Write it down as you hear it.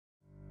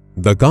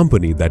the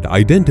company that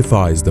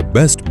identifies the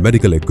best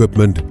medical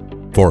equipment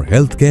for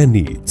healthcare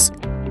needs,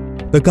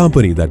 the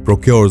company that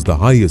procures the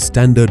highest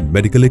standard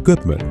medical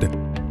equipment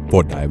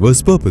for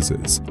diverse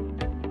purposes,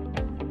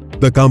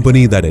 the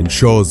company that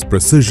ensures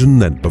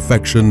precision and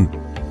perfection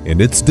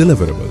in its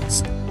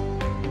deliverables.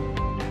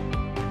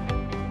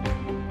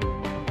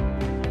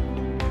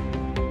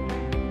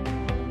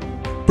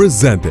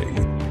 Presenting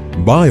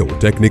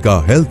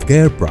Bioteknika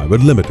Healthcare Private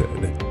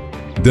Limited,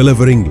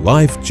 delivering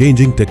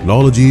life-changing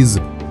technologies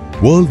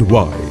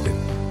worldwide.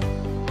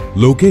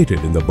 Located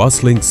in the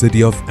bustling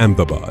city of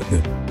Ahmedabad,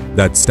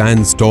 that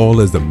stands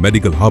tall as the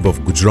medical hub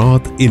of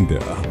Gujarat, India,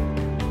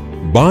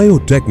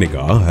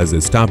 Bioteknika has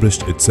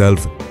established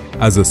itself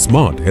as a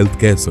smart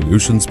healthcare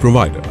solutions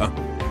provider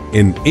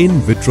in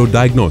vitro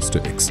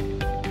diagnostics,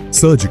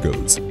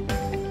 surgicals,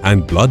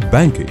 and blood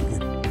banking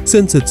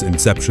since its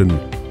inception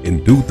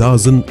in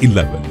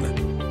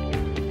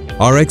 2011.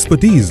 Our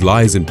expertise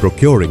lies in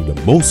procuring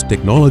the most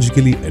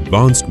technologically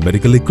advanced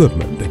medical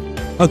equipment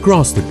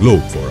across the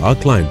globe for our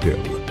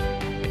clientele,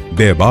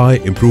 thereby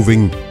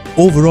improving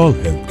overall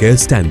healthcare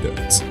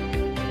standards.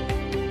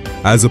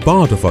 As a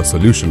part of our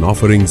solution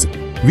offerings,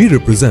 we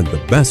represent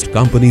the best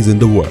companies in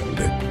the world,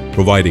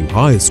 providing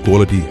highest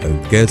quality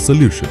healthcare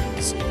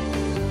solutions.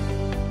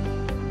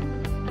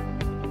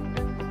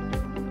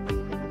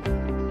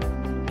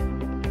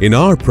 In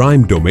our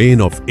prime domain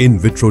of in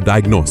vitro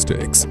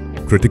diagnostics,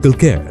 critical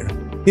care,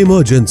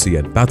 emergency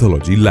and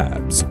pathology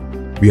labs,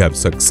 we have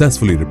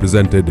successfully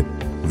represented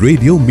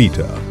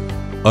Radiometer,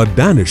 a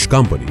Danish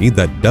company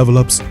that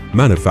develops,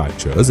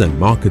 manufactures and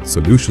markets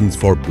solutions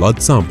for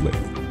blood sampling,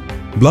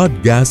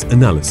 blood gas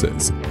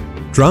analysis,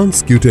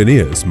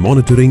 transcutaneous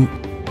monitoring,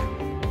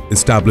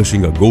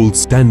 establishing a gold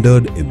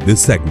standard in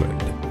this segment.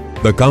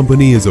 The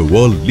company is a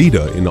world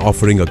leader in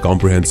offering a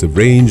comprehensive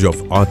range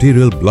of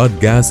arterial blood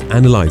gas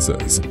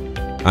analyzers,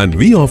 and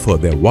we offer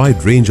their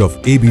wide range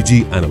of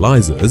ABG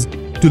analyzers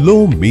to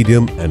low,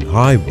 medium and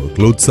high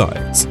workload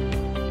sites.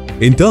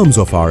 In terms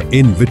of our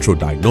in vitro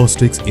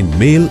diagnostics in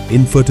male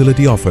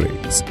infertility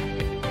offerings,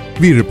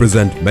 we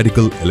represent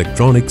Medical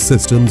Electronic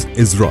Systems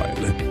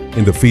Israel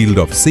in the field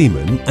of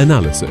semen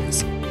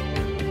analysis.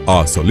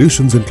 Our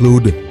solutions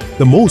include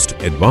the most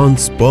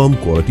advanced sperm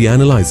quality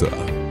analyzer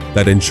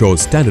that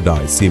ensures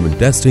standardized semen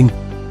testing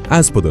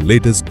as per the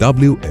latest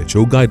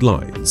WHO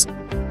guidelines.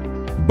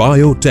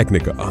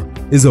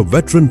 Bioteknika is a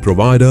veteran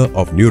provider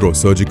of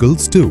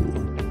neurosurgicals too,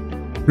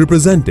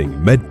 representing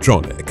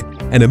Medtronic,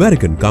 an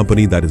American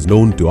company that is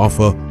known to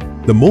offer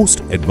the most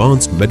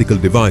advanced medical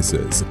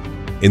devices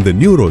in the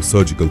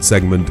neurosurgical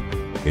segment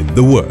in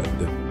the world.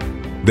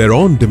 Their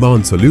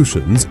on-demand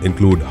solutions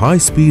include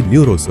high-speed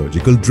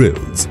neurosurgical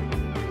drills,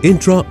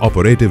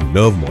 intra-operative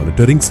nerve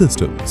monitoring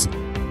systems,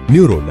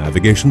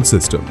 neuro-navigation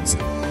systems,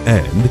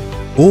 and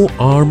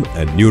O-arm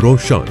and neuro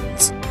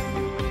shunts.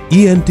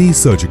 ENT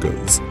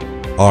surgicals.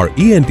 Our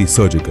ENT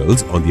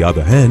surgicals, on the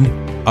other hand,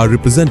 are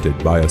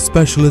represented by a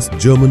specialist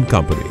German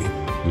company,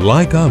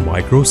 Leica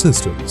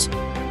Microsystems,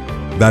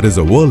 that is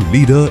a world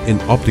leader in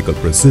optical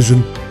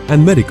precision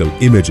and medical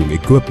imaging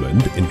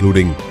equipment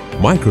including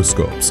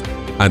microscopes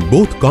and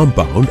both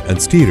compound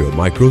and stereo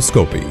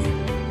microscopy,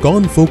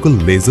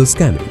 confocal laser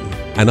scanning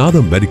and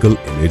other medical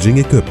imaging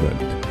equipment.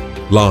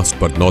 Last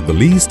but not the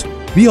least,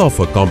 we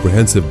offer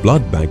comprehensive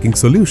blood banking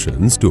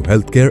solutions to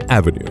healthcare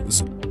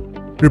avenues,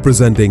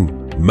 representing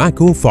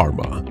Mako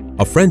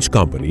Pharma, a French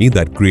company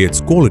that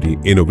creates quality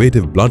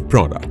innovative blood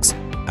products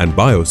and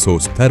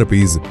biosourced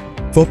therapies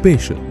for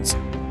patients.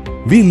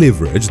 We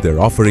leverage their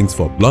offerings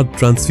for blood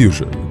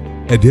transfusion,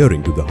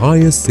 adhering to the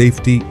highest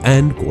safety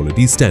and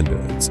quality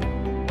standards.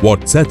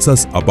 What sets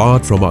us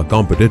apart from our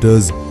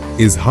competitors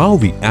is how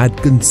we add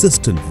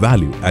consistent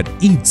value at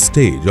each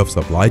stage of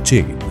supply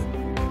chain,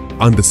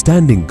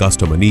 understanding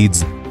customer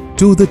needs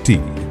to the T.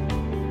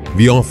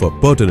 We offer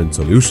pertinent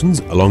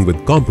solutions along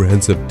with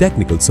comprehensive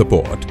technical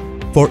support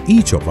for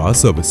each of our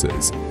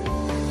services,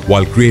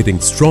 while creating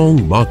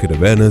strong market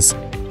awareness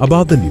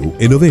about the new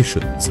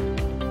innovations.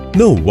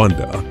 No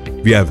wonder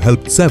we have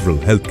helped several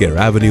healthcare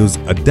avenues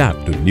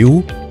adapt to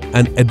new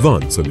and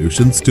advanced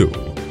solutions too.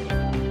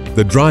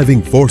 The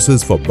driving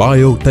forces for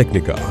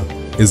Bioteknika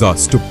is our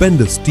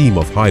stupendous team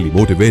of highly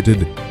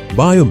motivated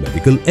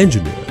biomedical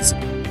engineers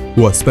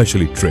who are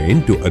specially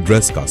trained to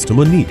address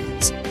customer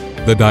needs.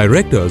 The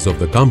directors of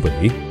the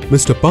company,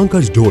 Mr.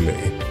 Pankaj Dhole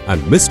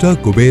and Mr.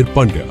 Kuber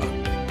Pandya,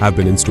 have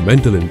been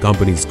instrumental in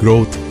company's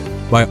growth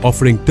by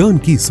offering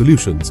turnkey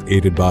solutions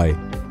aided by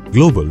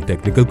global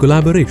technical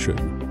collaboration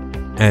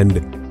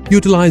and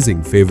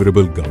utilizing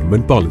favorable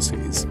government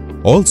policies.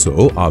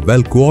 Also, our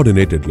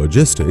well-coordinated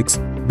logistics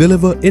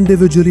deliver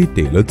individually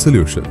tailored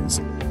solutions,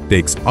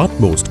 takes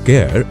utmost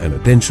care and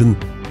attention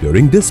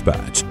during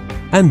dispatch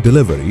and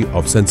delivery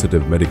of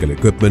sensitive medical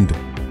equipment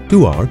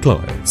to our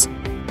clients.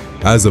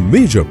 As a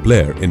major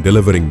player in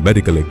delivering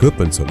medical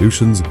equipment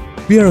solutions,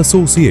 we are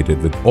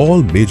associated with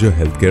all major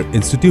healthcare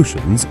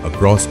institutions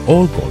across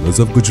all corners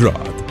of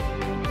Gujarat.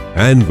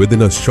 And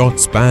within a short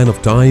span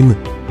of time,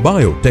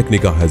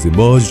 Bioteknika has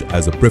emerged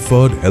as a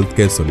preferred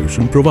healthcare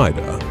solution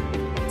provider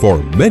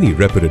for many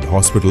reputed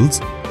hospitals,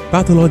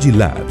 pathology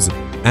labs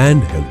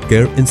and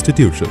healthcare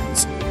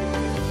institutions.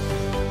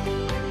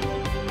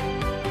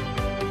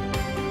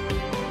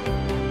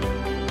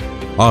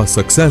 Our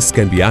success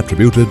can be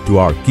attributed to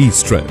our key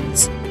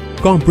strengths: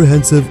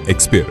 comprehensive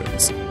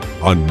experience,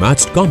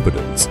 unmatched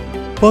competence,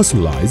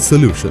 personalized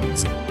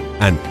solutions,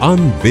 and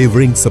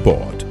unwavering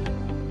support.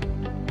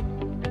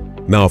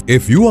 Now,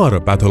 if you are a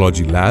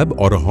pathology lab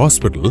or a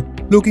hospital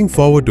looking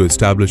forward to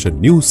establish a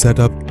new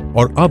setup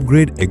or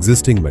upgrade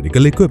existing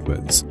medical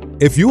equipments,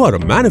 if you are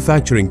a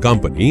manufacturing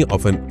company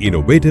of an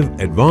innovative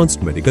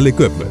advanced medical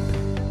equipment,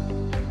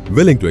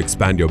 willing to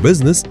expand your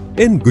business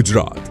in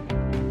Gujarat,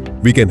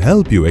 we can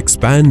help you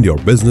expand your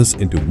business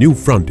into new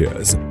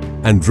frontiers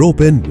and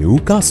rope in new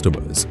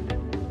customers.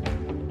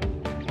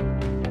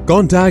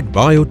 Contact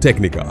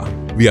Bioteknika.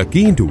 We are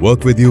keen to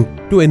work with you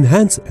to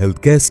enhance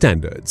healthcare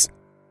standards.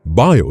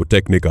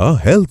 Bioteknika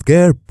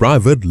Healthcare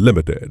Private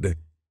Limited.